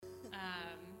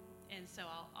so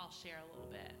I'll share a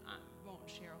little bit. I won't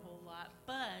share a whole lot,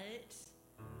 but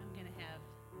I'm going to have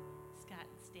Scott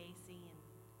and Stacy, and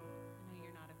I know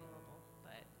you're not available,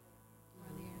 but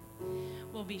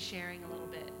we'll be sharing a little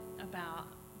bit about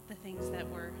the things that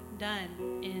were done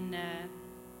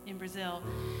in Brazil.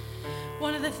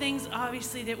 One of the things,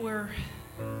 obviously, that we're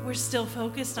still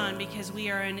focused on, because we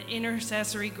are an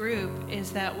intercessory group,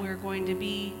 is that we're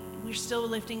still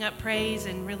lifting up praise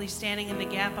and really standing in the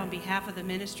gap on behalf of the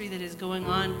ministry that is going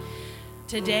on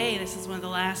today. This is one of the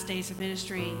last days of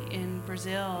ministry in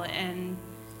Brazil, and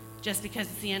just because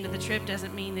it's the end of the trip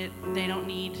doesn't mean that they don't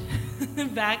need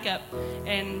backup,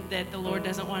 and that the Lord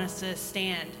doesn't want us to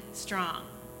stand strong.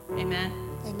 Amen?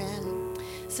 Amen.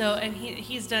 So, and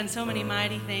he's done so many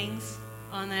mighty things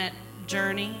on that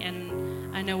journey,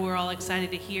 and I know we're all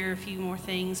excited to hear a few more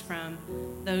things from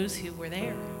those who were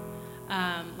there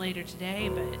later today,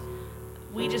 but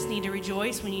we just need to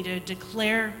rejoice. We need to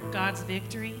declare God's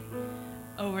victory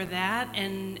over that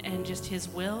and just his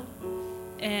will.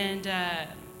 And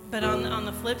but on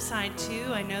the flip side too,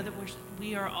 I know that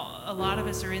a lot of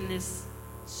us are in this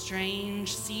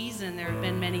strange season. There have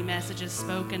been many messages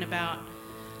spoken about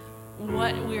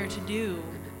what we're to do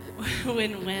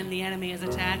when the enemy is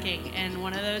attacking, and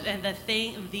one of those, and the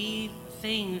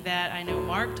thing that I know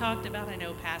Mark talked about, I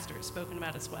know Pastor has spoken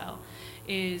about as well,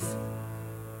 is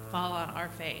fall on our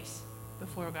face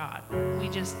before God. We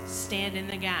just stand in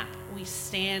the gap. We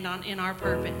stand in our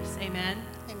purpose. Amen?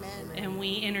 Amen. And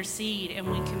we intercede and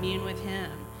we commune with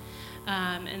him.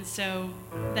 And so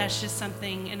that's just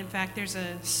something. And in fact, there's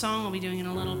a song I'll be doing in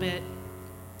a little bit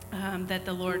that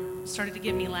the Lord started to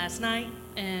give me last night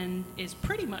and is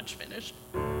pretty much finished.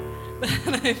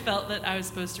 But I felt that I was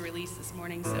supposed to release this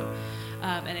morning, so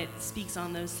and it speaks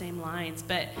on those same lines.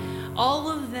 But all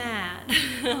of that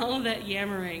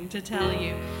yammering to tell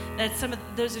you that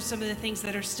those are some of the things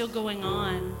that are still going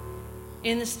on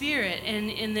in the Spirit,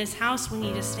 and in this house we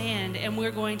need to stand, and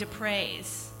we're going to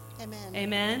praise. Amen.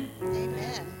 Amen?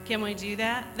 Amen. Can we do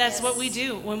that? That's Yes. what we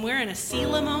do. When we're in a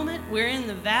Selah moment, we're in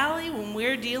the valley, when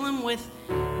we're dealing with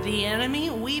the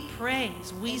enemy, we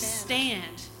praise, we Amen.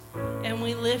 stand, and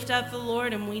we lift up the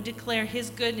Lord, and we declare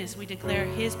his goodness, we declare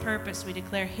his purpose, we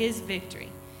declare his victory.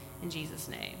 In Jesus'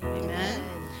 name. Amen? Amen.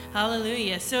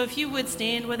 Hallelujah. So if you would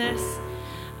stand with us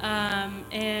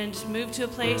and move to a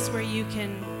place where you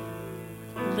can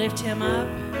lift him up.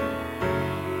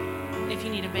 If you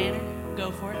need a banner,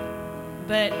 go for it.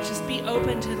 But just be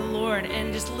open to the Lord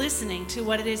and just listening to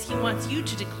what it is he wants you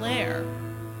to declare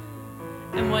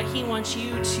and what he wants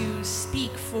you to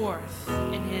speak forth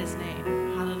in his name.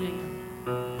 Hallelujah.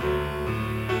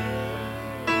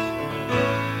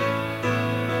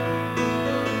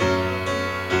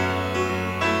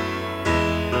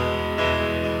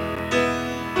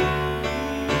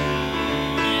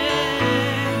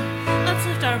 Let's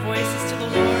lift our voices to the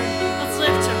Lord. Let's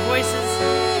lift our voices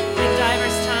in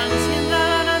diverse tongues.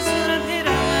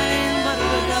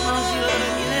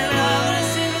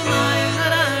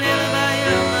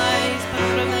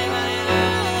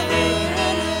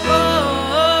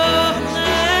 Oh,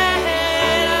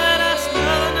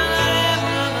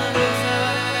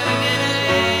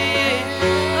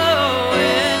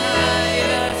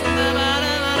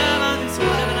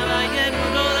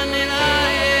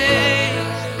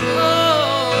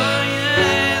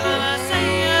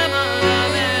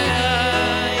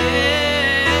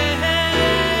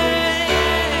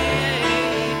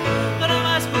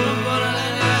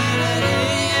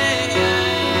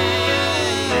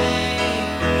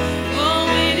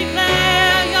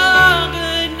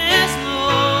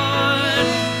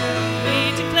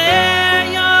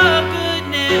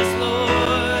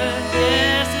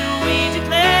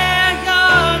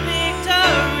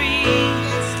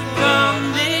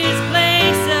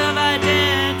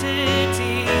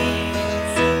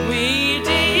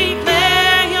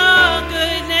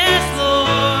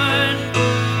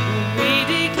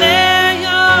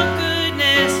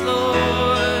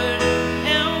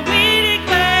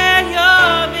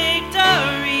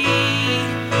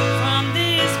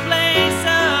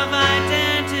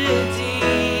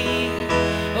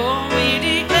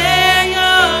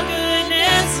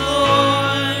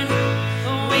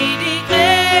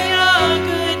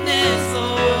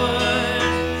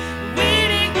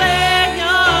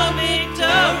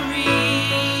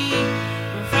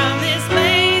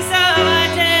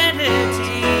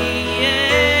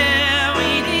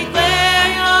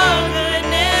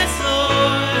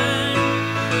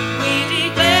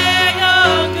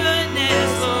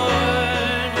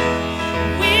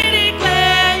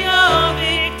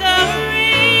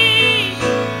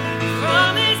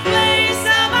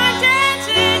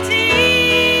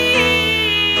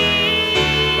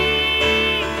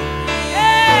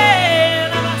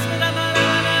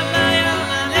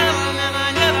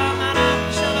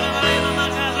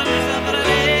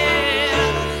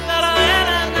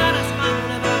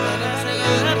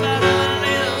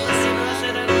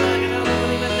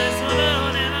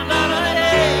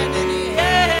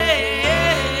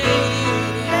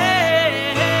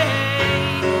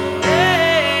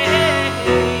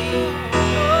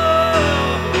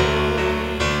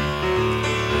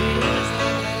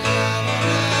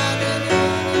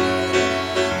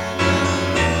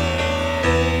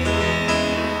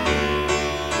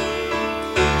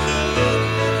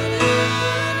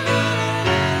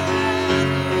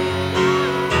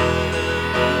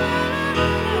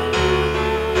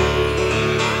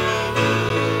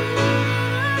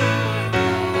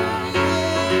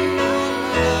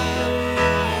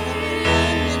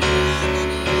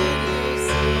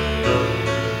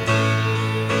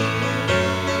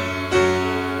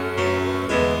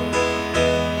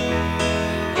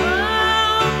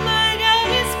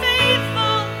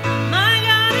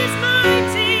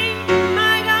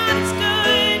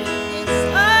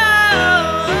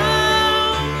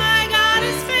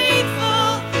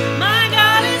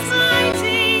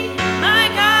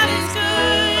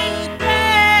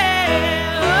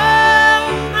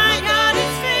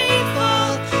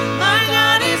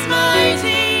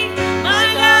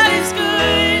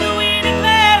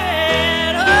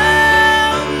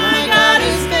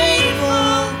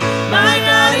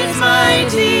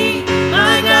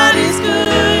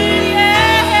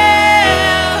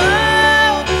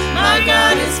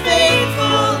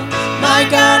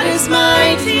 God is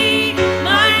mighty.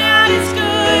 My God is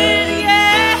good.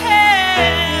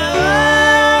 Yeah.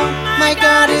 Oh, My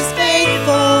God is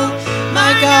faithful.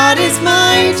 My God is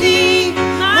mighty.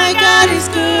 My God is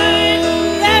good.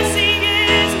 Yes, He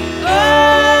is.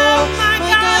 Oh, My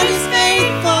God is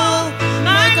faithful.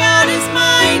 My God is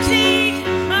mighty.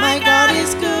 My God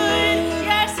is good.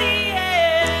 Yes, He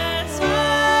is.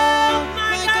 Oh,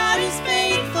 My God is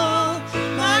faithful.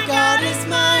 My God is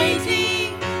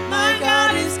mighty. My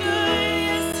God is good.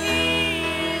 yes,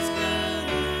 He is good.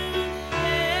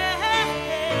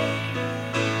 Yeah.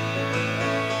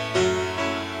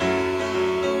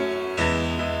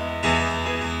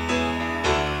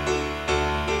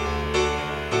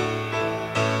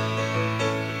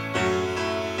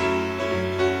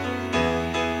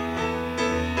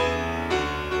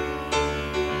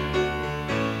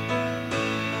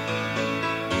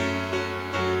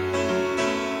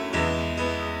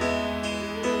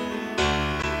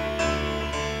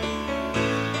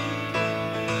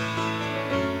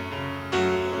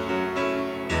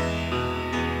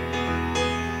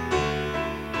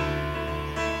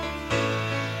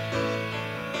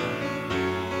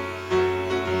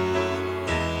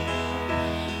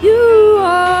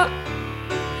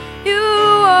 You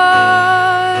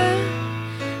are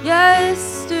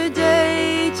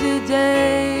yesterday,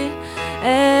 today,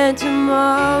 and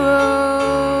tomorrow,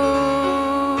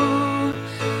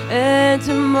 and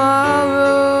tomorrow.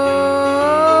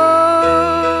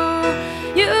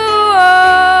 You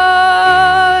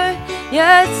are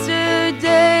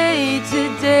yesterday,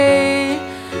 today,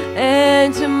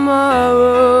 and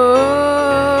tomorrow.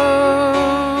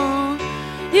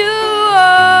 You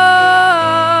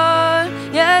are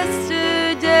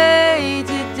yesterday,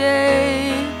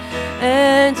 today,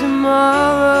 and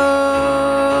tomorrow,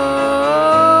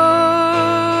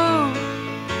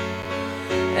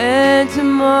 and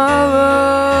tomorrow.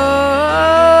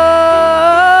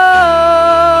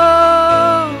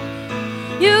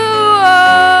 You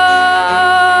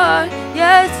are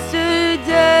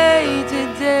yesterday,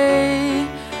 today,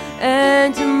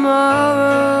 and tomorrow,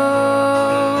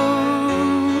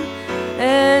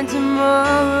 and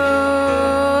tomorrow,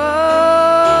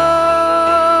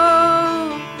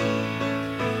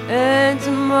 and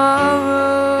tomorrow.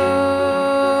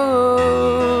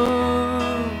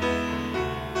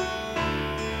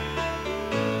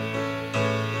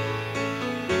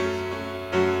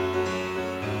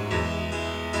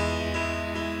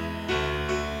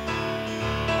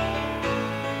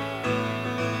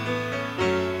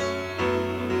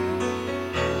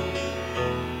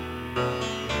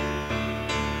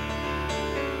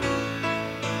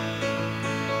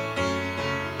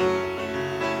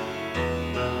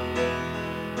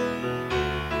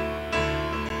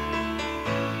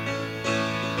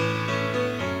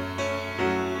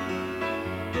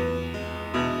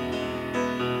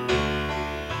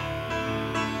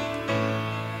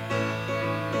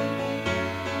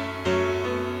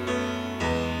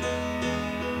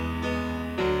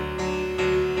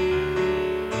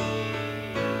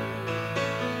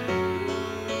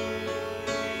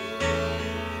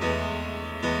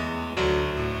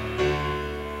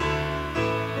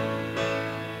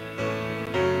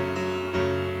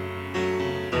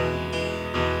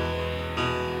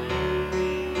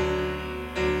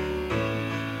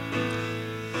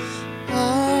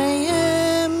 I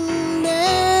am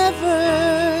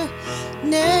never,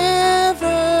 never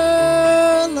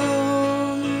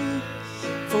alone,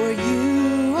 for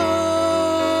you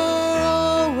are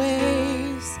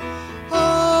always,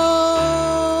 always.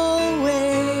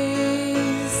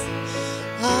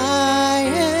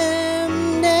 I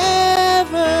am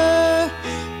never,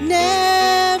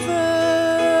 never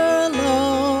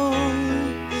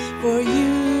alone, for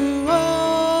you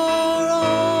are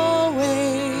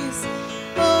always,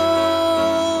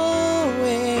 always.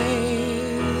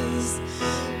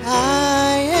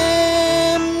 I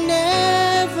am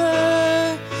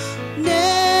never,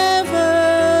 never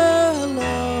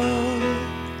alone,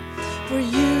 for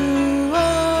you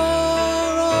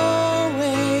are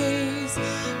always,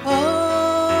 always.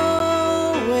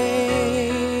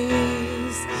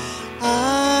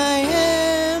 I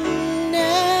am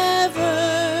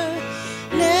never,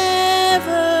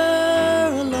 never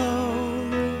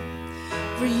alone,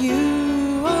 for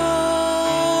you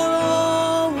are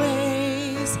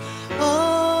always,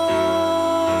 always.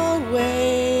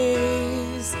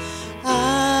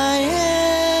 I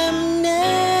am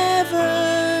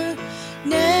never,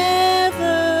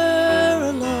 never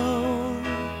alone,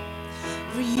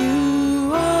 for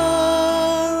you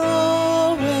are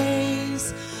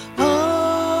always, always.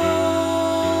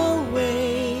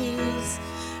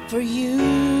 For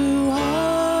you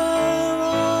are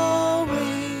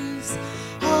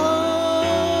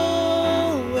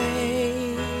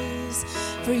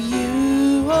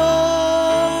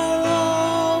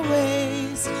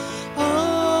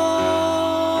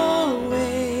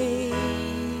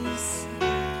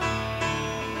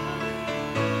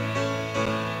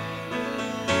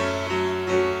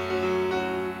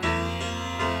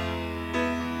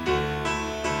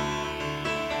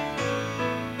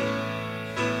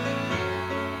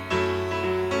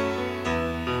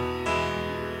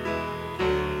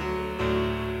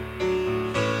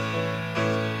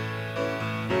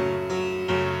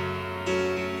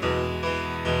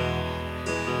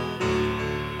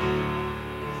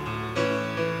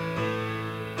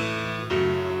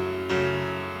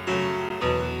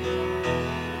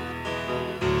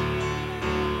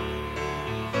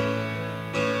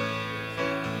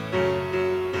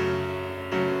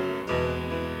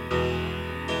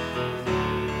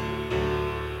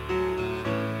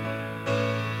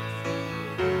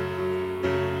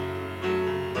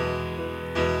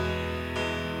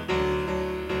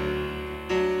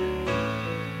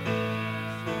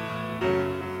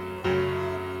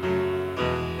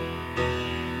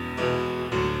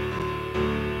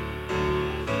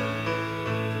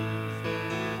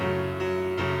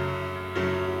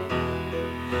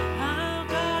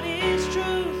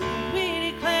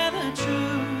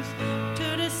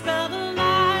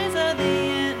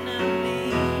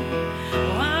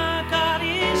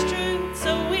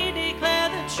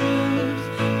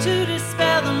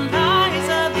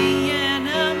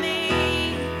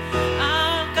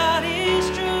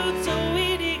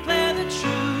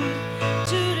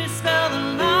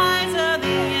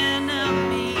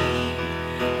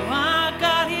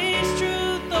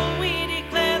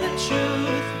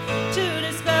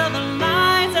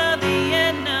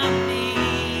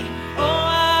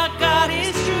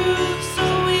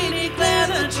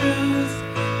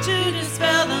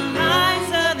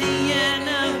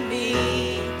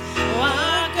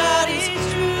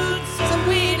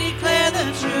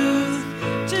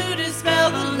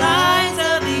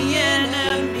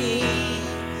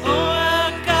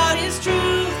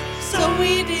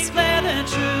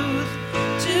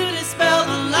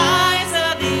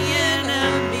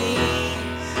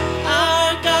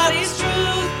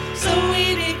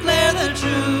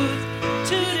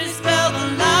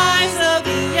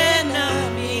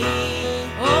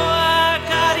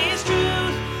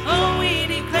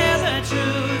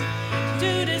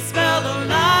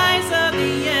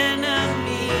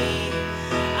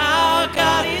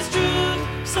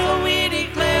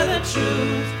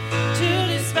truth, to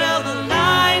dispel the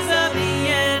lies of the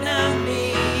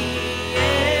enemy.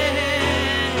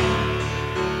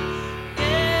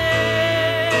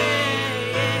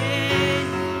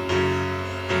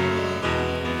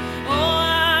 Oh,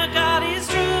 our God is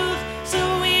truth,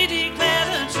 so we declare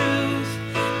the truth,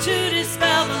 to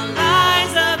dispel the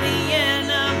lies of the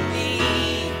enemy.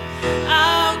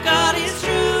 Our God is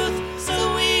truth,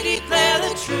 so we declare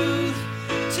the truth,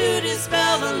 to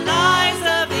dispel the lies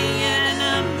of the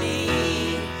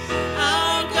enemy.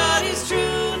 Our God is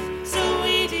truth, so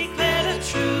we declare the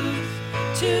truth,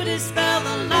 to dispel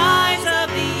the lies of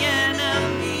the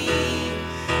enemy.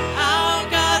 Our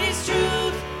God is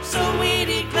truth, so we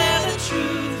declare the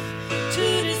truth,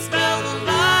 to dispel the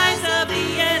lies of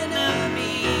the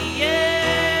enemy.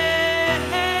 Yeah.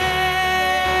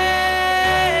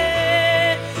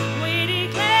 We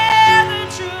declare the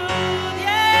truth,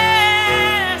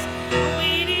 yes. We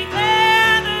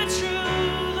declare the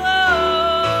truth,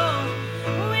 oh.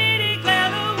 We declare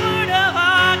the word of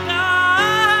our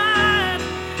God.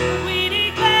 We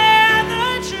declare the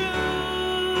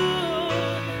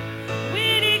truth. We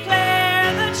declare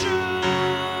the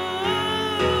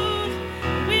truth.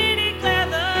 We declare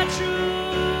the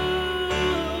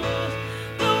truth.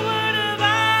 The word of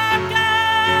our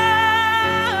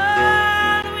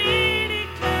God. We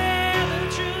declare the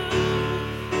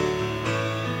truth.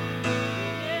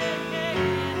 Yeah, yeah,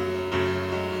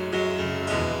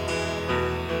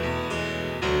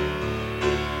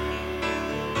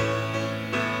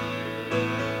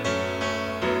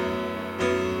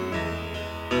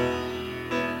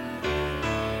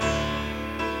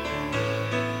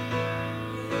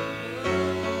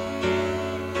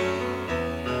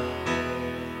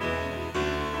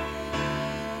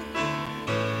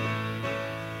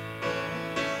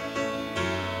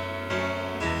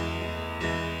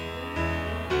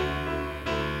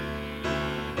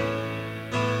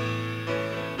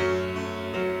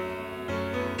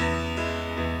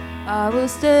 I will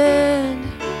stand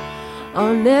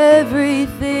on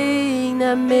everything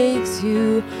that makes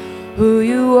you who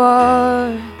you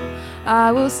are.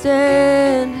 I will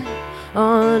stand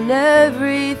on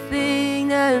everything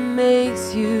that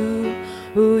makes you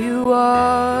who you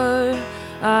are.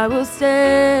 I will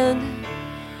stand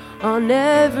on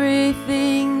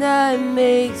everything that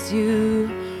makes you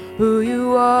who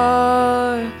you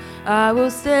are. I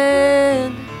will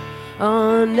stand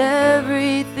on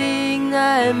everything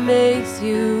that makes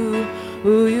you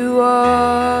who you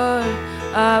are.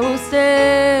 I will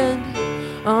stand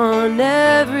on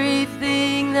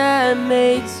everything that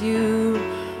makes you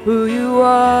who you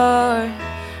are.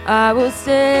 I will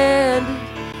stand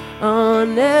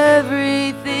on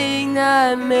everything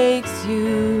that makes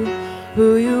you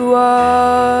who you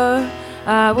are.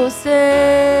 I will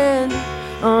stand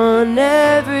on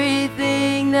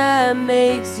everything that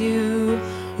makes you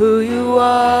who you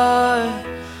are.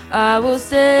 I will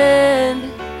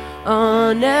stand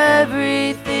on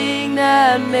everything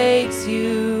that makes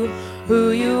you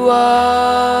who you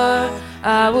are.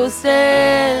 I will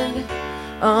stand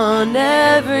on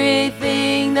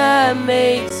everything that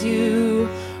makes you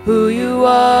who you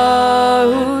are,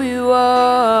 who you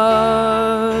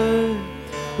are,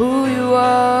 who you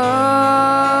are.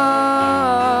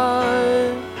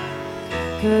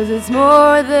 'Cause it's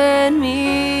more than me.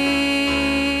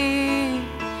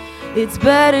 It's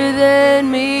better than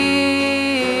me.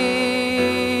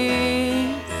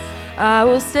 I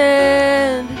will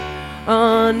stand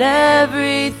on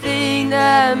everything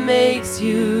that makes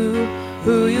you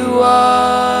who you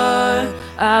are.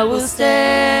 I will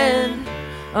stand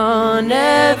on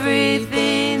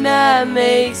everything that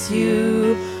makes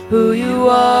you who you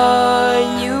are.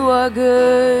 And you are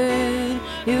good,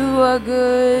 you are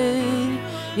good,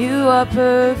 you are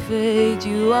perfect,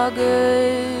 you are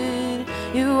good,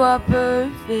 you are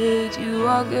perfect, you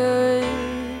are good,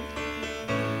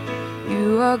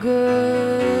 you are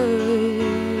good.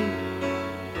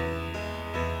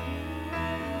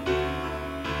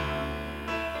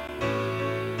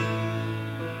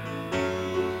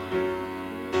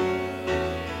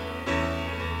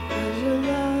 Your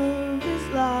love is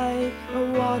like a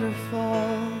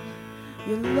waterfall.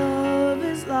 Your love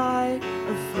is like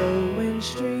a flowing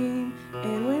stream.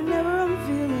 And whenever I'm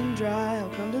feeling dry,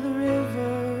 I'll come to the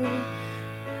river.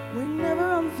 Whenever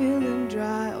I'm feeling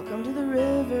dry, I'll come to the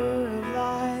river of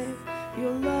life.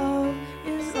 Your love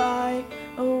is like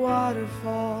a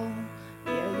waterfall.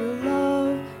 Yeah, your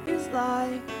love is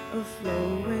like a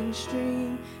flowing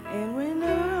stream. And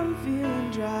whenever I'm feeling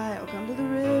dry, I'll come to the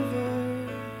river.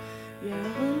 Yeah,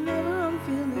 whenever I'm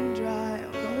feeling dry,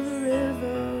 I'll come to the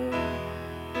river.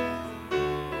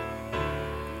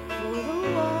 For the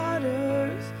water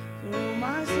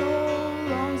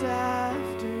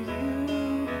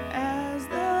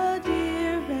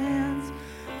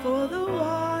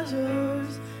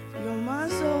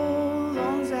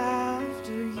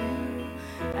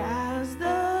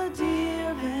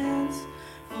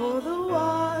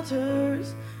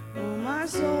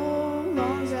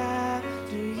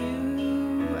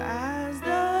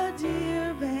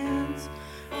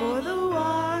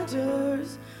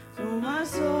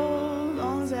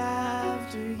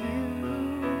after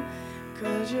you. 'Cause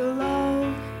your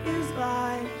love is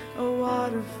like a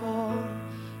waterfall.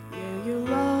 Yeah, your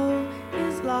love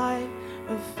is like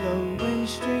a flowing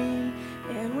stream.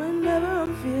 And whenever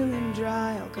I'm feeling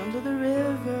dry, I'll come to the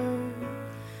river.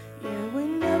 Yeah,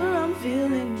 whenever I'm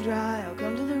feeling dry, I'll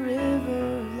come to the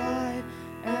river of life.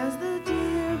 As the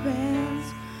deer pants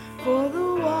for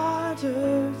the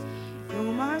waters,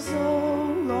 though my soul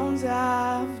longs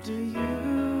after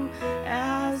you.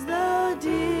 As the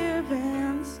deer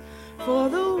pants for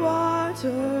the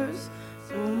waters,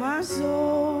 though my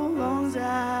soul longs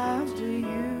after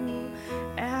you.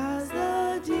 As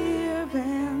the deer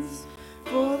pants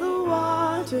for the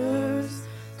waters,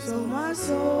 so my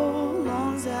soul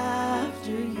longs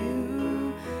after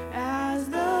you. As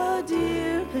the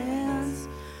deer pants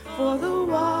for the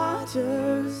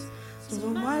waters, so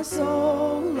my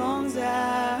soul longs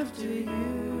after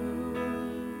you.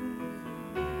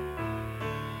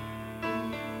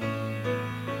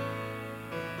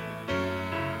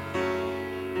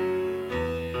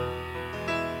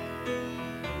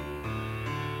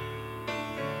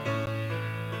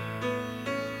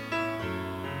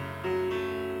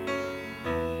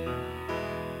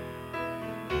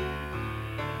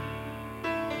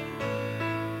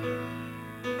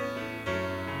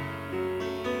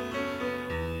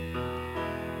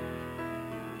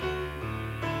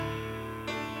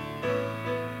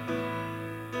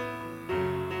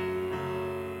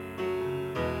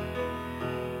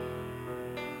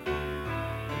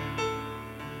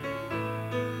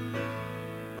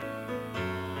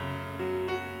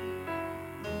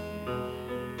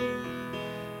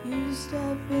 You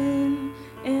step in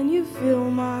and you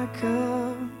fill my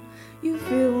cup. You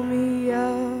fill me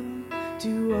up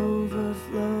to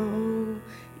overflow.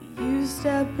 You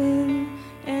step in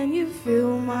and you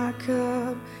fill my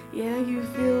cup. Yeah, you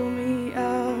fill me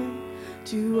up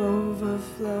to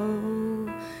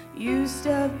overflow. You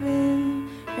step in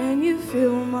and you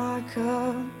fill my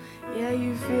cup. Yeah,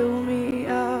 you fill me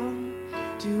up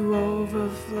to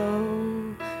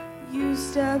overflow. You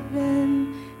step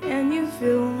in and you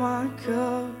fill my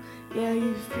cup. Yeah,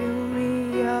 you fill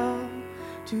me up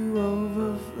to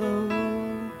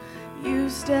overflow. You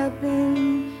step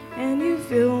in and you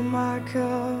fill my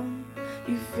cup.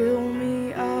 You fill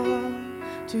me up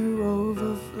to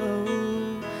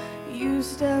overflow. You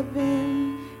step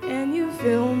in and you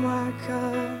fill my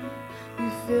cup.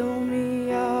 You fill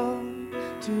me up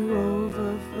to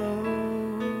overflow.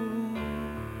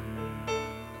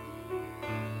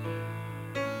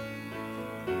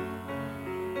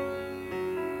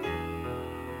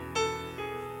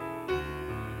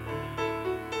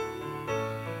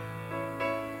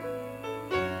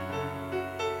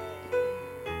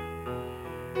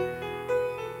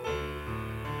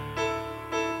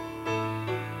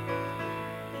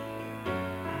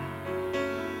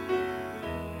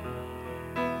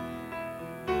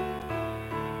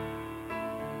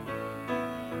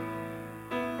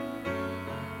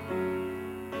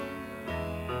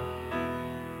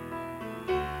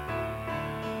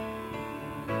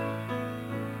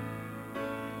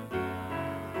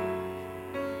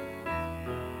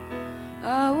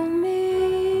 I will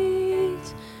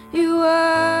meet you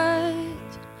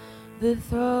at the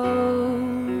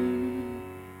throne.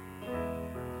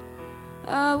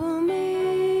 I will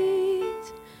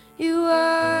meet you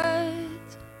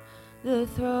at the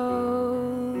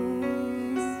throne.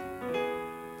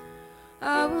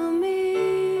 I will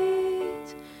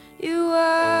meet you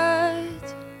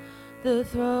at the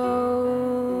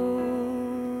throne.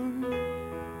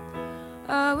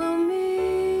 I will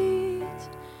meet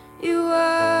you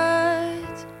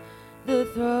at the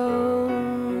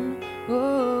throne.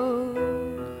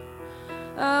 Oh,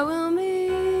 I will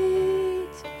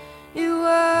meet you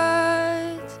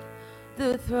at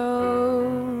the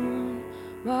throne,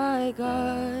 my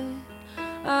God.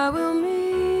 I will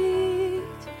meet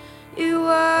you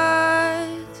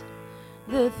at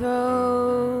the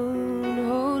throne,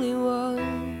 Holy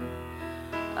One.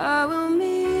 I will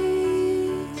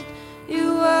meet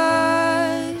you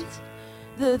at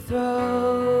the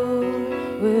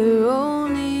throne, where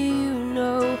only you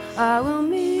know. I will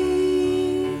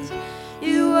meet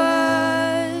you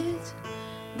at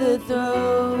the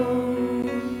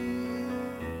throne.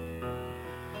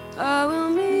 I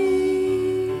will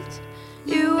meet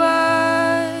you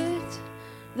at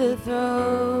the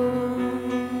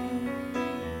throne.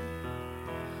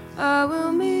 I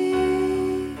will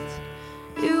meet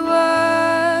you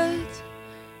at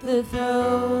the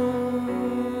throne.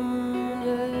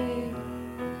 Yeah.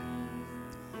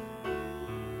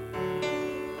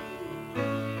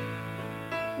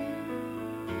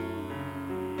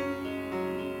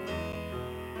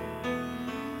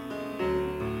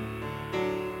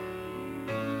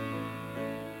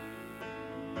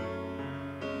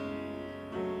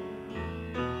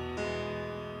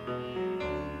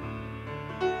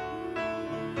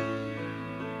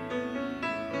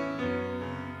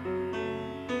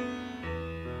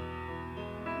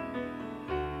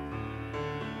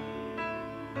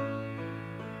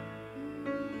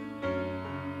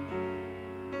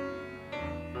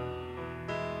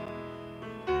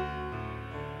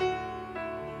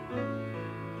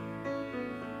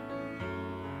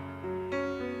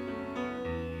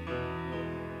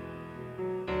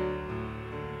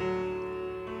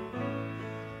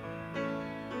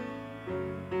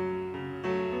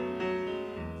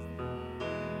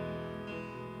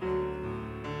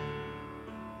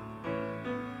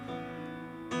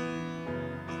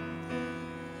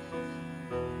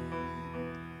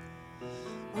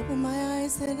 Open my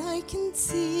eyes that I can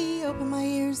see, open my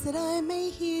ears that I may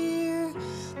hear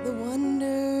the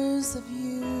wonders of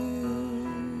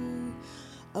you.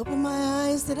 Open my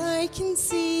eyes that I can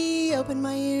see, open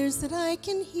my ears that I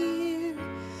can hear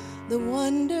the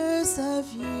wonders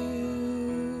of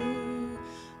you.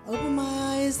 Open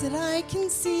my eyes that I can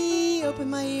see, open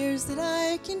my ears that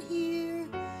I can hear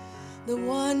the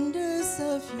wonders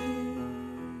of you.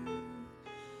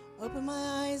 Open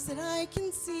my eyes that I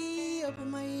can see, open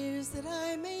my ears that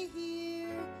I may hear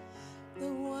the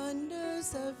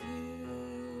wonders of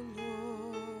you,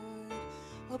 Lord.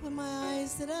 Open my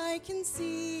eyes that I can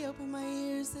see, open my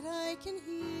ears that I can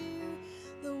hear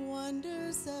the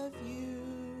wonders of you.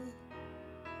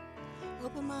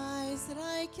 Open my eyes that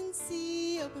I can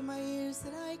see, open my ears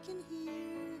that I can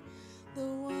hear the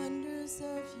wonders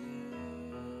of you,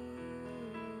 Lord.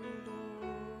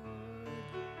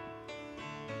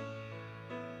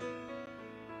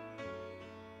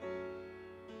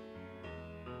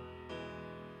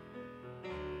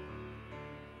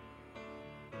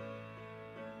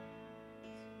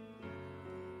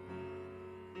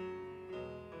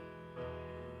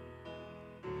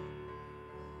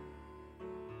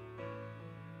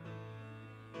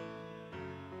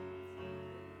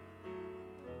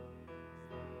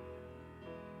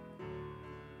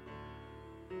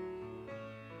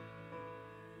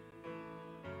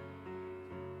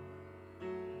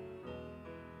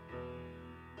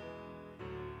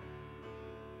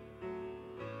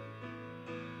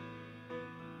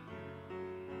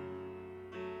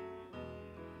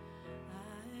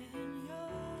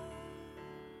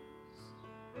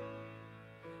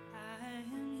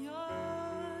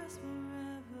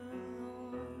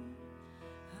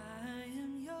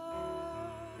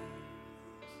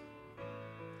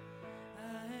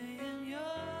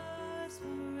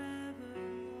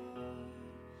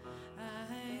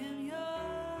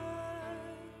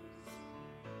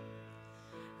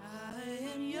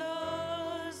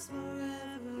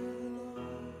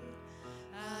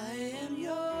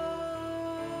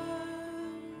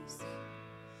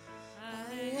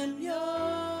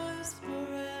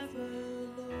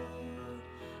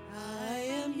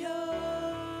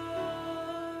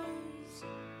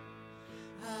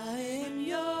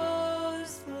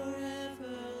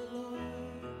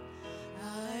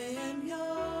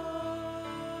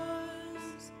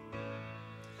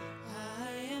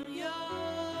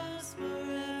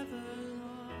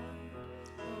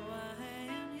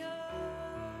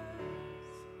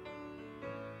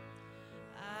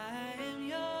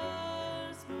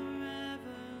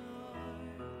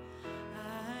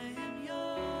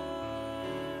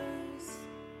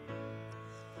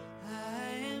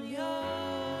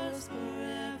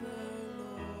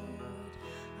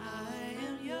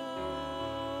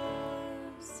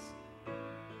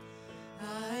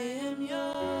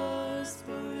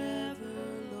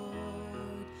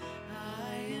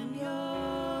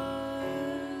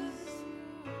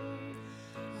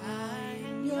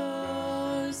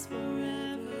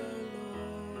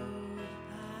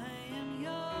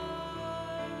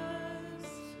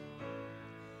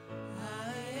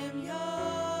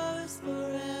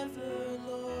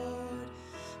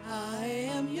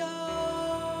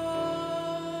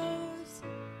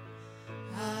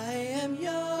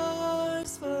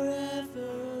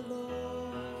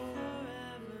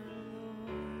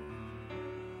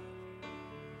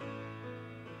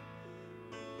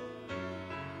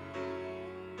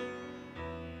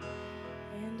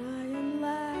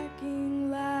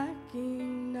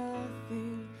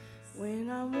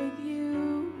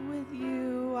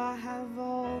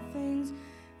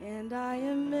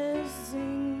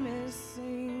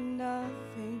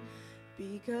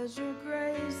 Because your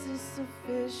grace is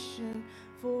sufficient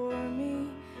for me,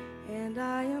 and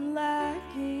I am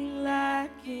lacking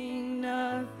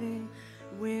nothing.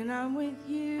 When I'm with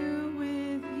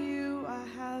you I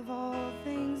have all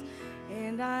things,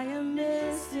 and I am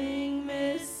missing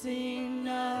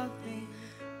nothing.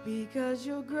 Because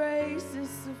your grace is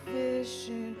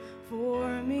sufficient for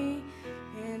me,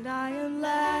 and I am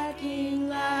lacking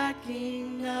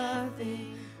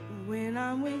nothing. When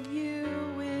I'm with you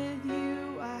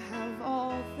I have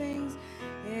all things,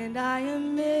 and I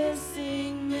am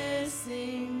missing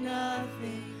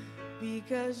nothing.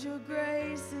 Because your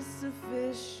grace is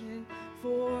sufficient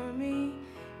for me,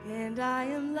 and I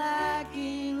am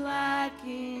lacking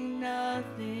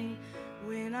nothing.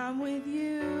 When I'm with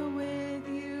you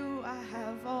I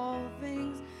have all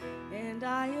things, and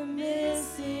I am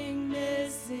missing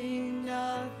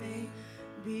nothing.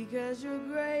 Because your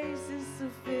grace is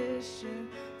sufficient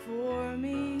for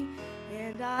me,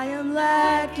 and I am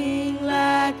lacking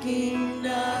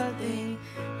nothing.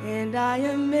 and I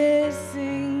am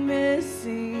missing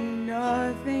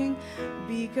nothing,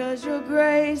 because your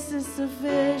grace is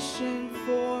sufficient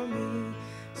for me.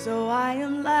 So I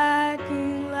am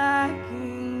lacking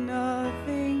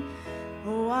nothing.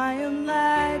 Oh, I am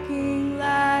lacking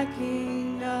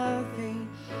nothing,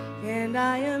 and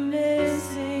I am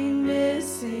missing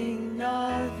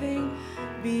nothing,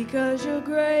 because your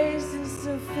grace is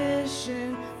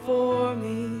sufficient for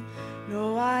me.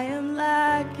 No, I am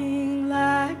lacking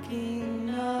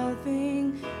nothing.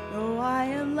 No, I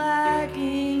am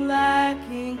lacking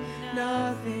nothing.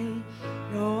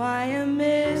 No, I am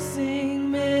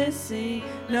missing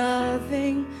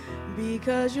nothing,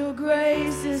 because your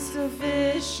grace is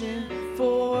sufficient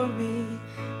for me.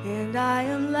 And I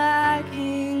am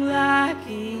lacking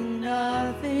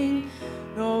nothing.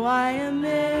 No, I am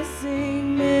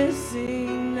missing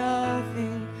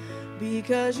nothing,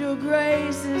 because your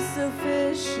grace is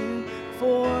sufficient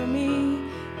for me.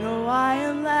 No, I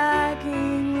am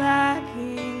lacking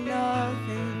nothing,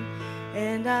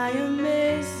 and I am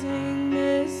missing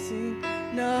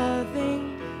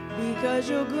nothing, because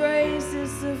your grace is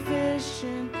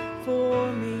sufficient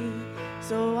for me.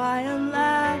 So I am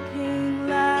lacking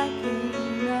nothing.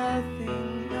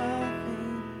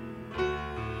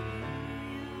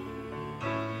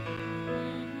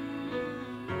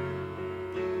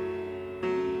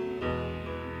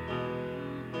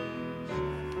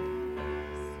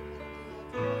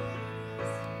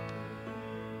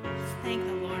 Thank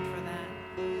the Lord for that.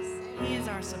 He is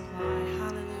our supply.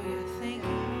 Hallelujah. Thank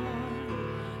you, Lord.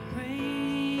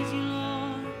 Praise you,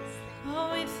 Lord.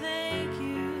 Oh, we thank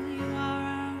you. You are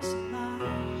our supply.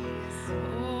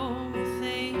 Oh, we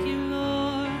thank you,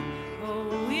 Lord.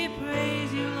 Oh, we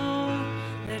praise you, Lord,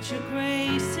 that your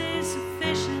grace is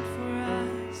sufficient for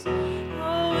us.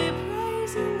 Oh, we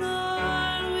praise you,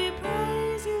 Lord. We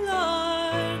praise you,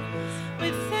 Lord. We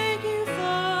thank you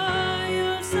for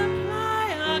your supply,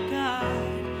 our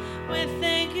God. We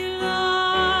thank you,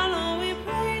 Lord. Oh, we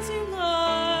praise you,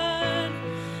 Lord.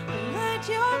 Let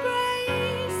your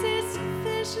grace is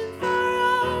sufficient for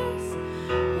us.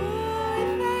 Oh,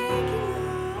 we thank you,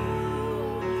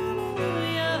 Lord.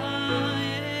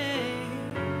 Hallelujah.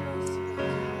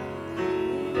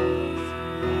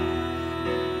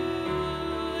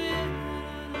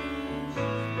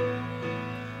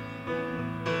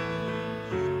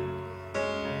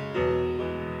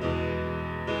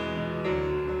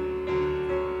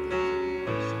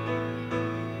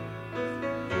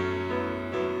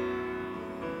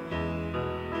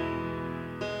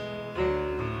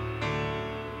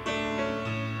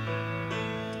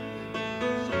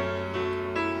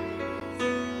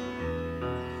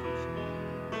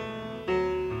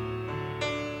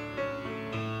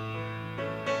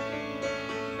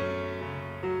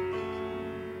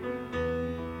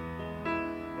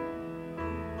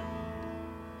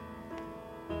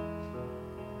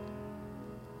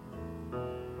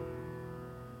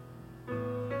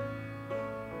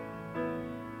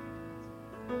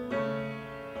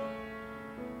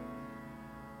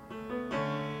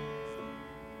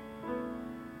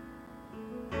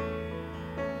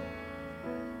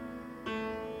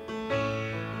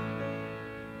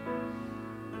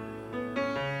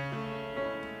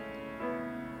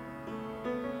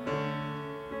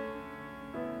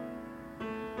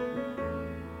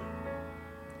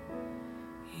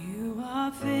 You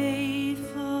are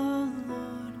faithful,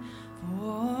 Lord,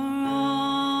 for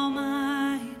all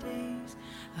my days.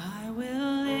 I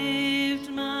will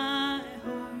lift my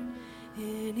heart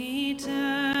in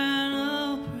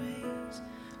eternal praise,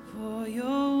 for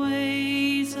your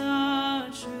ways are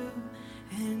true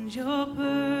and your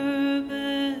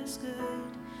purpose good.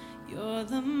 You're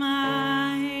the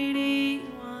mighty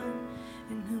one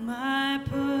in whom I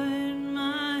put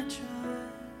my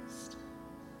trust.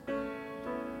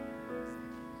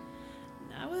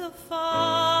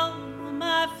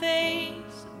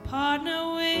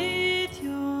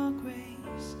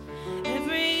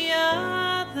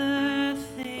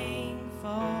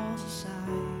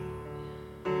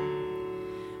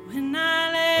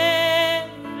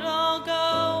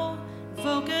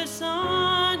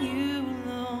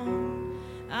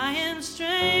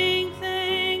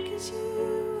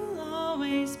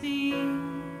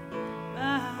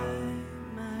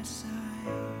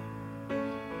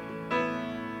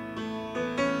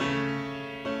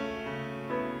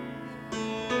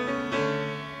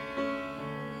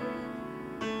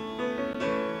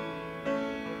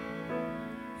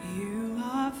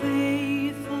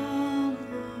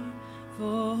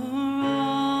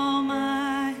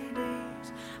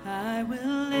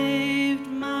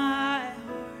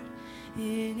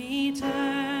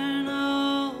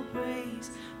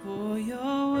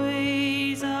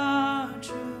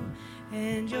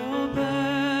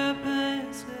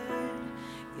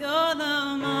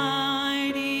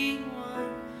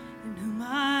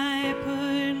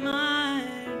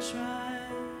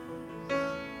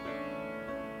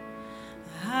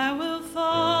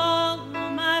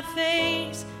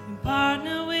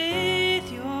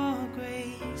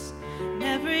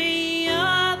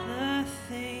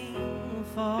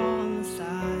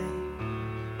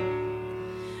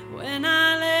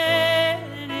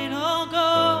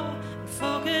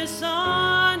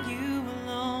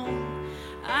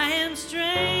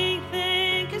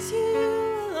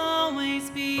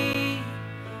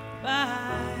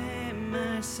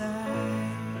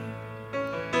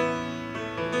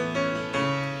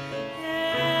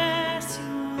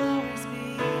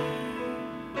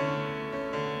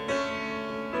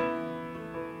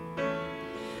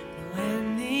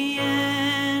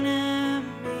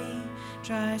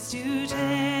 to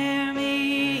tear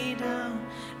me down,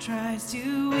 tries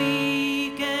to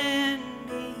weaken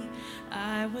me,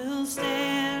 I will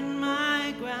stand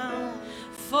my ground.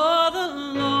 For the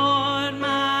Lord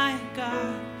my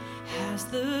God has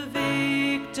the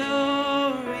victory,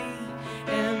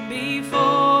 and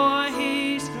before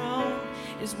his throne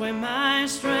is where my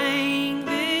strength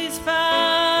is found.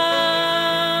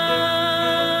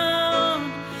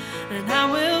 And I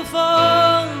will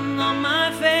fall on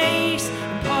my face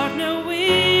and partner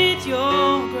with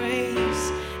your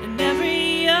grace, and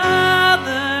every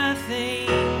other thing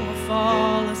will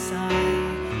fall aside.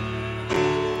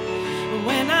 But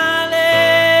when I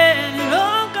let it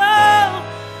all go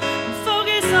and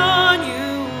focus on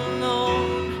you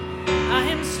alone, I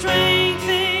am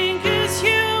strengthened 'cause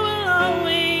you will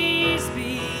always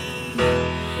be.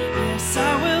 Yes,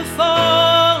 I will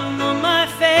fall on my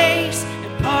face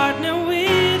and partner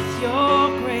with your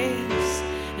grace,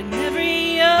 and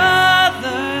every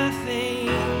other thing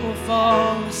will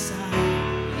fall aside.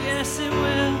 Yes, it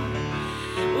will.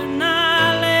 When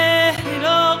I let it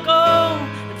all go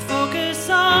and focus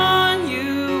on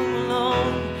you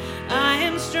alone, I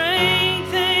am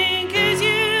strengthened 'cause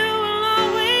you will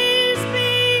always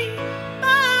be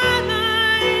by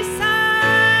my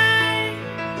side.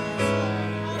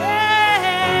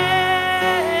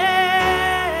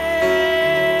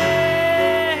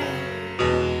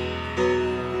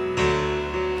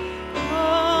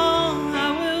 Oh, I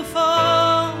will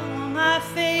fall on my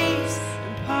face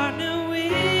and partner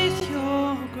with your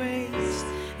grace,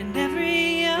 and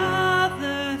every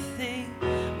other thing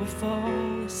will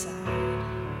fall aside.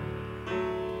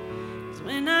 'Cause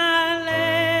when I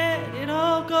let it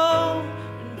all go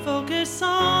and focus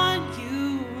on you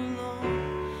alone,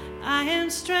 I am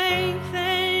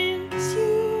strengthened 'cause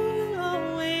you will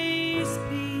always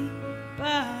be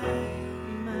by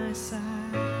my side.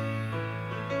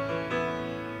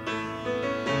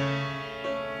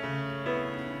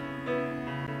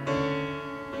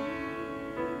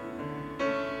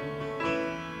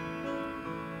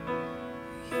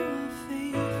 You are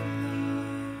faithful,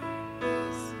 Lord.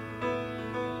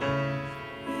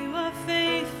 You are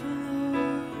faithful,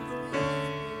 Lord.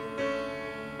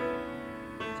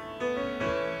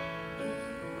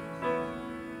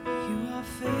 You are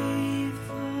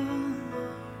faithful,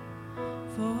 Lord,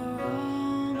 for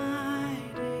all my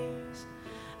days.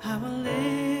 I will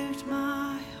lift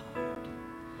my heart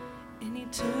in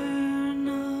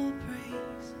eternal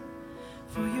praise,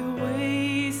 for your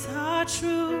ways are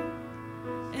true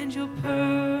and your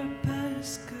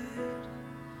purpose good.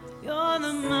 You're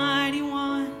the mighty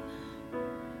one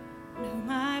in whom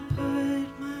I put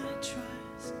my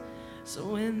trust. So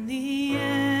when the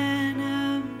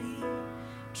enemy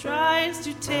tries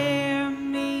to tear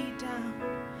me down,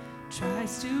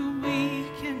 tries to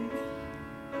weaken me,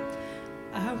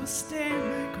 I will stand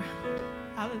my ground.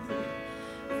 Hallelujah.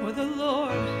 For the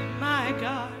Lord my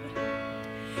God,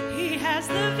 he has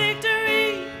the victory,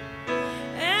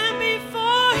 and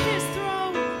before his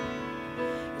throne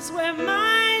is where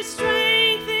my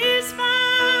strength is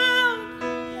found.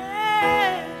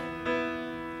 Yeah.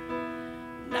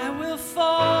 And I will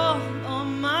fall on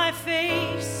my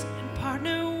face and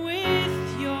partner with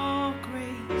your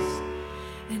grace,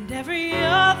 and every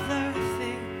other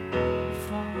thing will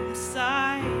fall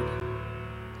aside.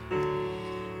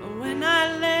 When I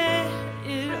let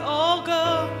it all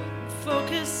go,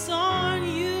 focus on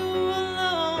you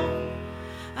alone,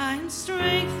 I'm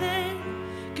strengthened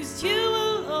 'cause you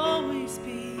will always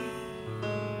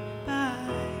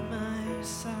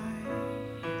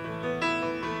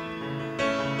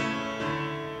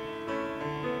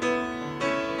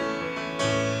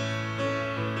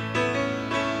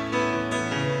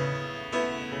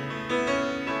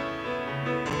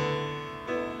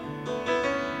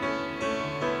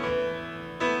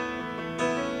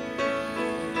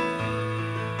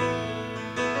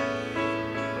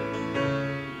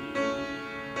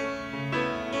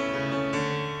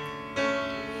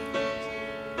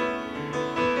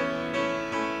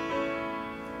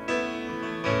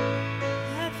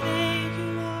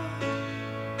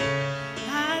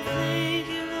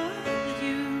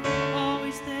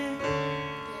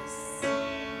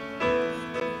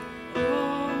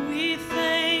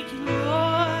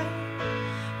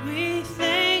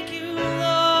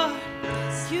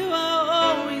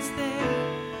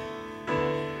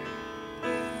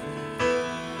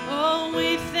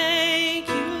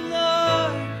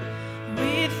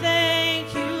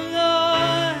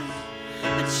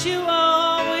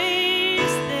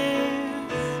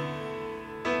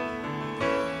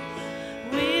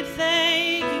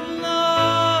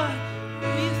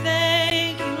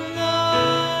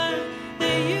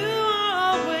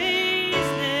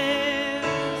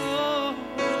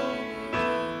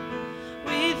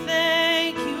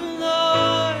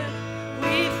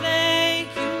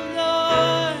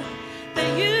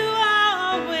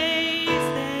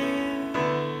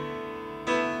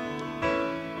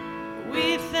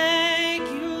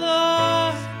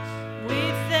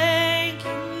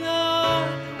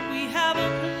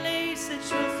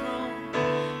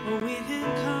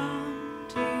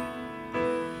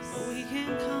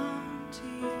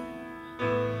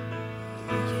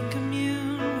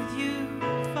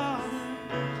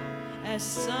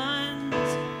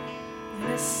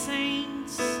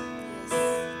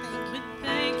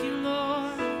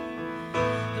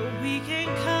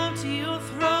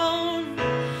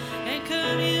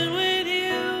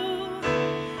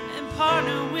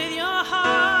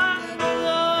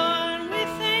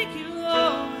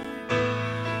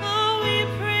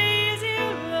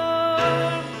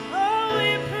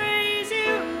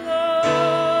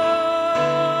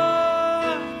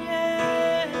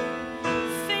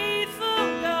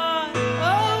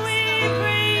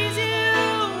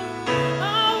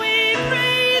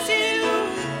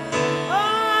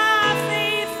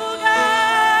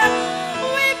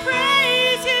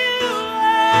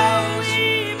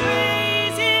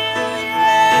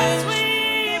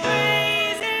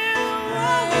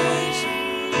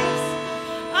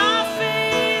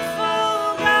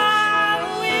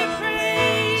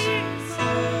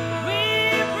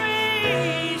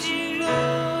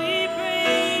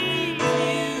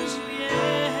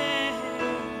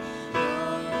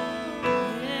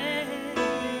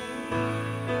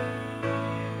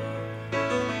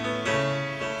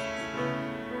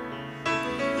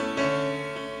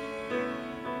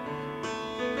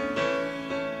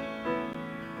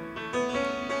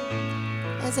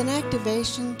as an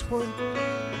activation toward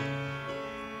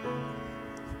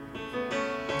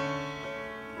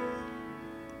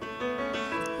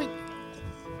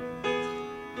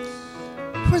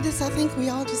this, I think we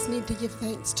all just need to give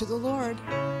thanks to the Lord.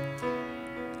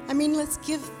 I mean, let's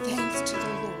give thanks to the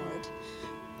Lord,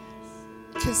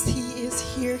 because He is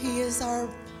here. He is our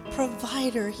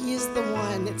provider. He is the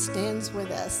one that stands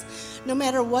with us. No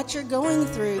matter what you're going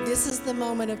through, this is the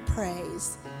moment of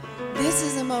praise. This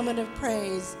is a moment of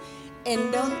praise.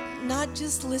 And not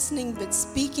just listening, but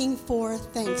speaking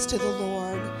forth thanks to the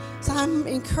Lord. So I'm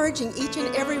encouraging each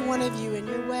and every one of you in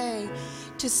your way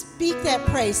to speak that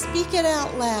praise. Speak it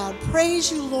out loud.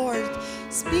 Praise you, Lord.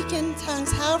 Speak in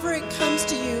tongues, however it comes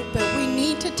to you. But we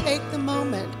need to take the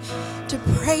moment to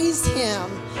praise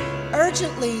Him.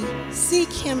 Urgently seek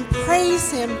Him.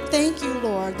 Praise Him. Thank you,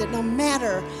 Lord, that no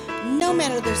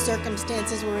matter the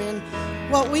circumstances we're in,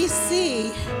 what we see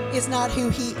is not who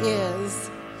He is.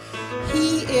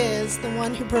 He is the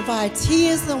one who provides. He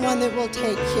is the one that will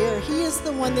take care. He is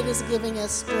the one that is giving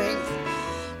us strength.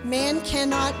 Man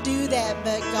cannot do that,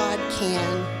 but God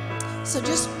can. So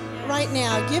just right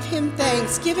now, give Him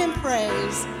thanks. Give Him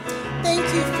praise. Thank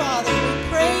you, Father. We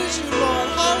praise you, Lord.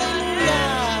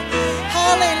 Hallelujah.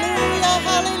 Hallelujah.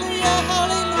 Hallelujah.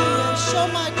 Hallelujah. Show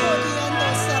my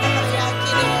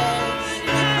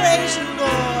We praise you,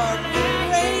 Lord. We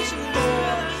praise you,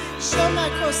 Lord. Show my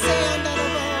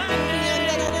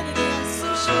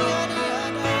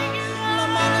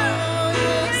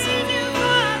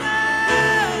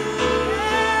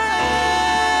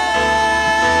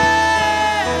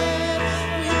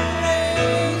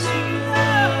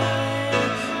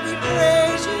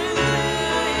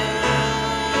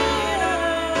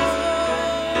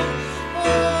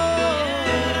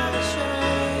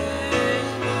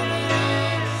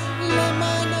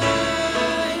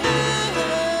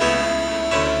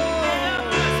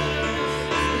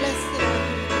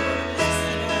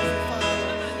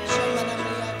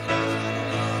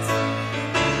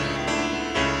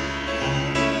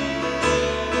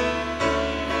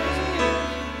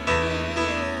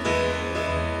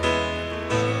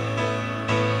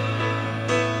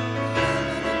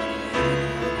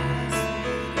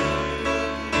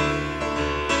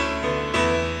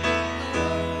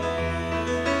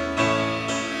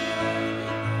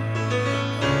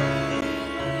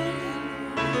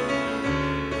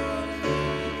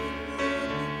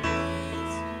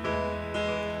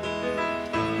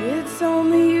It's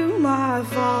only you, my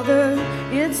Father.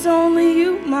 It's only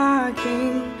you, my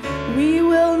King. We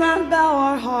will not bow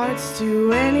our hearts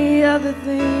to any other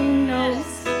thing, no.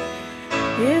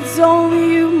 It's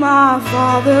only you, my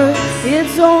Father.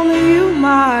 It's only you,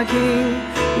 my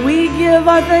King. We give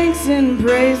our thanks and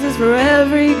praises for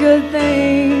every good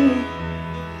thing.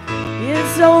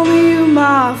 It's only you,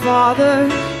 my Father.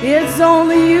 It's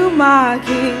only you, my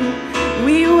King.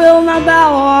 We will not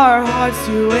bow our hearts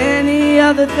to any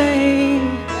other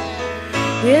thing.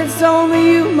 It's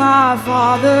only you, my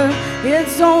Father.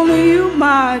 It's only you,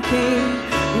 my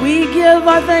King. We give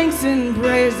our thanks and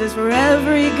praises for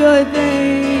every good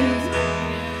thing.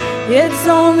 It's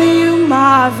only you,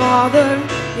 my Father.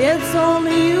 It's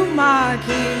only you, my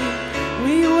King.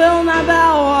 We will not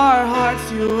bow our hearts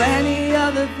to any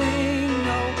other thing.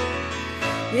 No.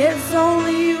 It's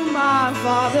only you, my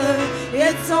Father.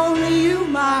 It's only you,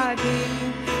 my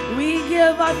King. We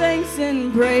give our thanks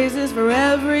and praises for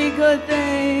every good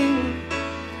thing.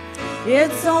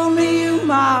 It's only you,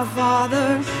 my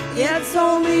Father. It's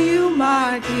only you,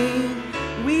 my King.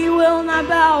 We will not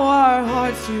bow our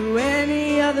hearts to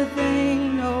any other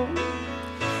thing, no.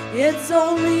 It's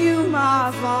only you,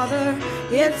 my Father.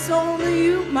 It's only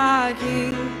you, my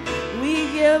King.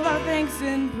 We give our thanks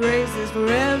and praises for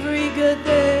every good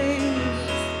thing.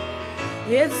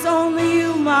 It's only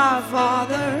you, my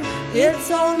Father.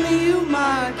 It's only you,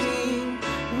 my King.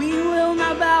 We will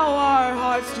not bow our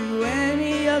hearts to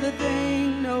any other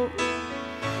thing, no.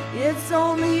 It's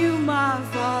only you, my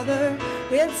Father.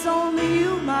 It's only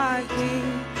you, my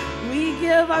King. We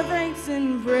give our thanks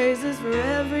and praises for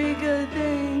every good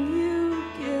thing you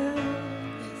give.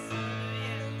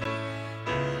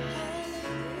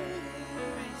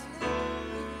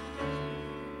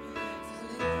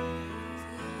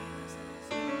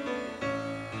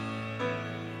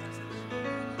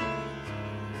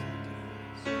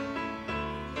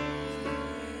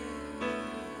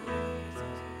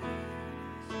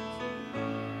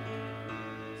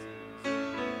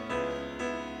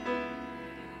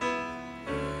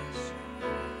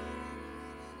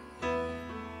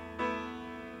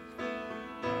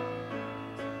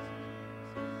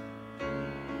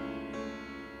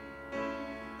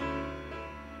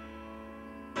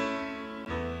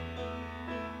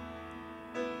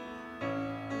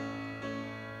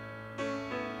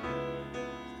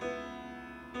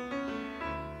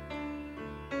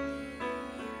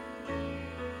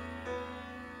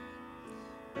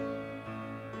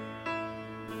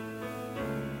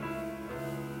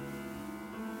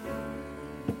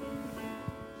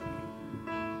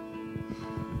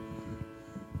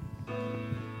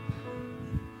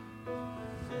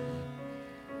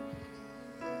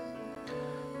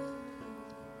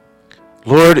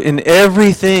 Lord, in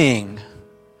everything,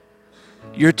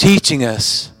 you're teaching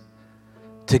us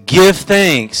to give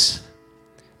thanks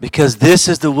because this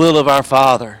is the will of our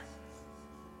Father.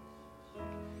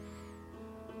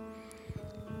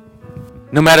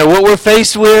 No matter what we're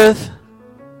faced with,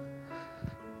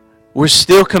 we're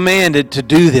still commanded to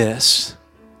do this.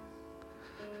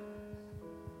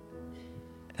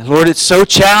 And Lord, it's so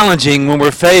challenging when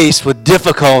we're faced with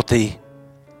difficulty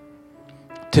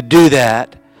to do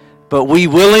that. But we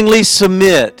willingly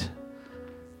submit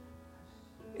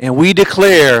and we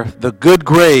declare the good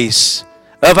grace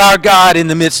of our God in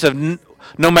the midst of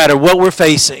no matter what we're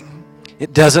facing.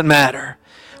 It doesn't matter.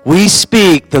 We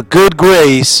speak the good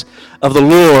grace of the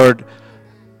Lord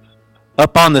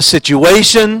upon the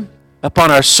situation,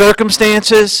 upon our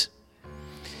circumstances,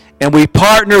 and we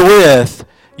partner with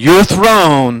your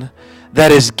throne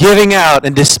that is giving out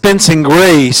and dispensing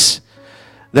grace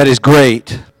that is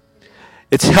great.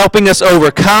 It's helping us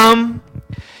overcome.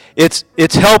 It's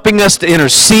helping us to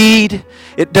intercede.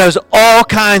 It does all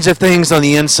kinds of things on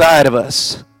the inside of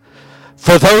us.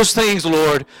 For those things,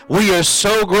 Lord, we are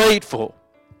so grateful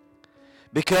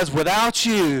because without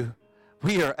you,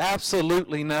 we are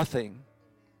absolutely nothing.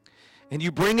 And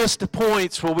you bring us to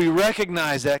points where we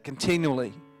recognize that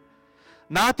continually.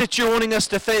 Not that you're wanting us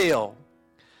to fail.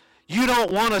 You don't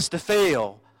want us to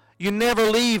fail. You never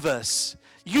leave us.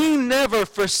 You never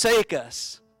forsake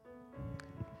us.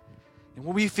 And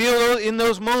when we feel in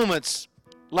those moments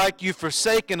like you've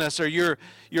forsaken us or you're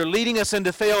leading us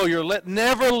into failure,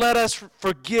 never let us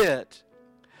forget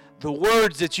the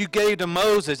words that you gave to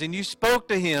Moses and you spoke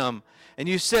to him and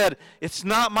you said, it's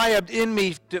not in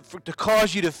me to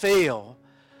cause you to fail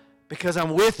because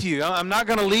I'm with you. I'm not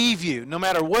going to leave you. No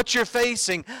matter what you're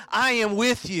facing, I am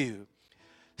with you.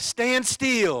 Stand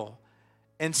still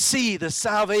and see the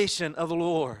salvation of the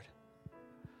Lord.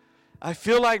 I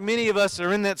feel like many of us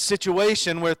are in that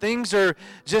situation where things are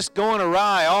just going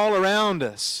awry all around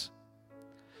us.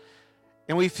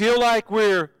 And we feel like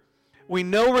we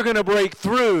know we're going to break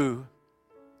through,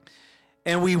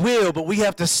 and we will, but we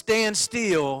have to stand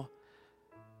still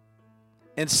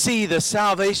and see the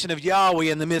salvation of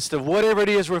Yahweh in the midst of whatever it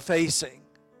is we're facing.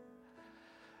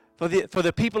 For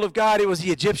the people of God, it was the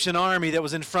Egyptian army that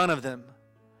was in front of them.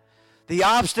 The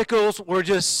obstacles were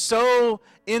just so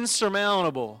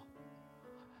insurmountable.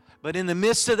 But in the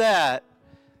midst of that,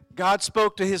 God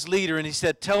spoke to his leader and he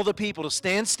said, tell the people to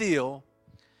stand still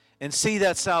and see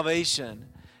that salvation.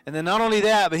 And then not only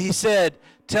that, but he said,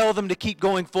 tell them to keep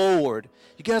going forward.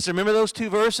 You guys remember those two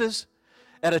verses?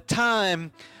 At a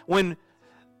time when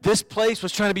this place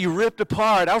was trying to be ripped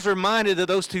apart, I was reminded of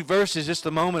those two verses just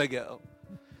a moment ago.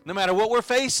 No matter what we're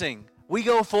facing, we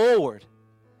go forward.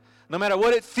 No matter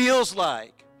what it feels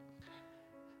like,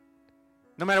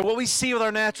 no matter what we see with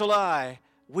our natural eye,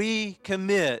 we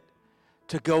commit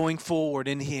to going forward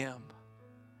in him.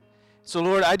 So,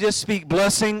 Lord, I just speak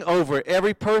blessing over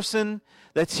every person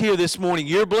that's here this morning.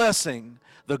 Your blessing,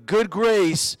 the good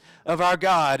grace of our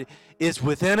God is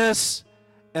within us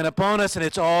and upon us, and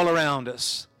it's all around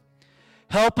us.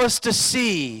 Help us to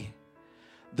see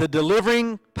the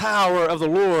delivering power of the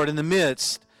Lord in the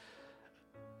midst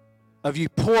of you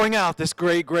pouring out this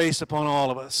great grace upon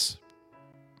all of us.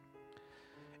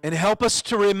 And help us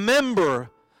to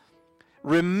remember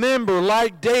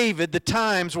like David the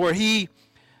times where he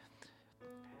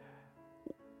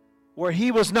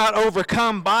was not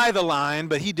overcome by the lion,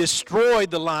 but he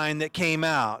destroyed the lion that came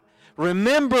out.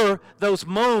 Remember those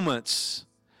moments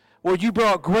where you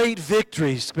brought great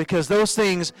victories, because those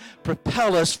things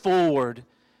propel us forward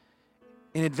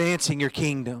in advancing your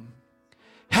kingdom.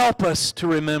 Help us to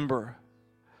remember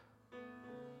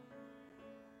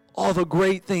all the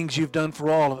great things you've done for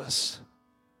all of us.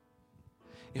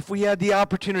 If we had the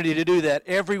opportunity to do that,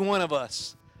 every one of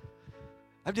us,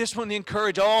 I just want to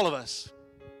encourage all of us.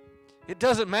 It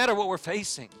doesn't matter what we're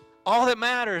facing. All that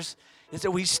matters is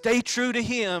that we stay true to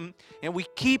him and we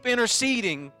keep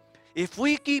interceding. If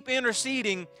we keep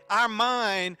interceding, our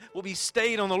mind will be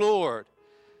stayed on the Lord.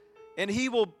 And he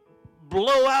will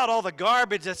blow out all the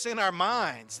garbage that's in our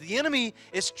minds. The enemy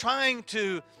is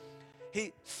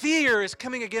fear is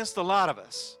coming against a lot of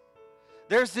us.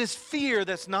 There's this fear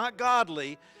that's not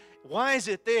godly. Why is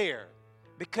it there?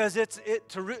 Because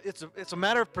it's a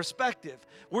matter of perspective.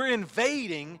 We're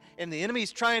invading, and the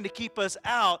enemy's trying to keep us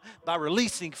out by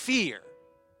releasing fear.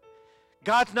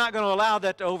 God's not going to allow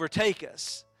that to overtake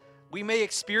us. We may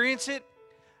experience it,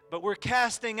 but we're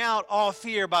casting out all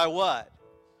fear by what?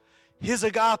 His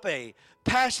agape,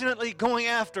 passionately going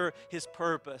after his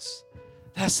purpose.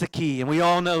 That's the key, and we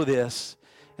all know this.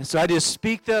 And so I just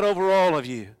speak that over all of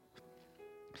you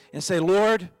and say,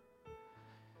 Lord,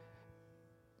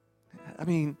 I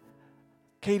mean,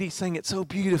 Katie sang it so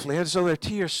beautifully. I just saw their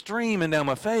tears streaming down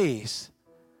my face.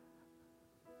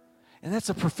 And that's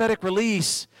a prophetic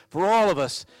release for all of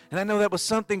us. And I know that was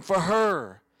something for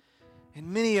her and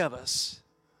many of us.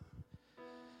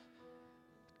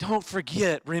 Don't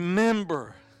forget,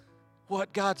 remember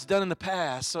what God's done in the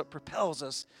past so it propels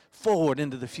us forward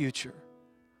into the future.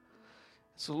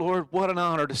 So, Lord, what an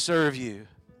honor to serve you.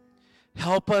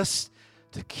 Help us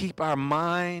to keep our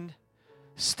mind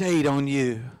stayed on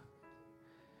you.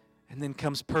 And then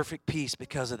comes perfect peace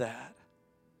because of that.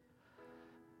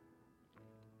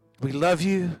 We love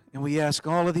you and we ask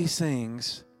all of these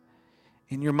things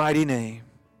in your mighty name.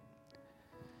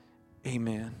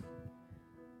 Amen.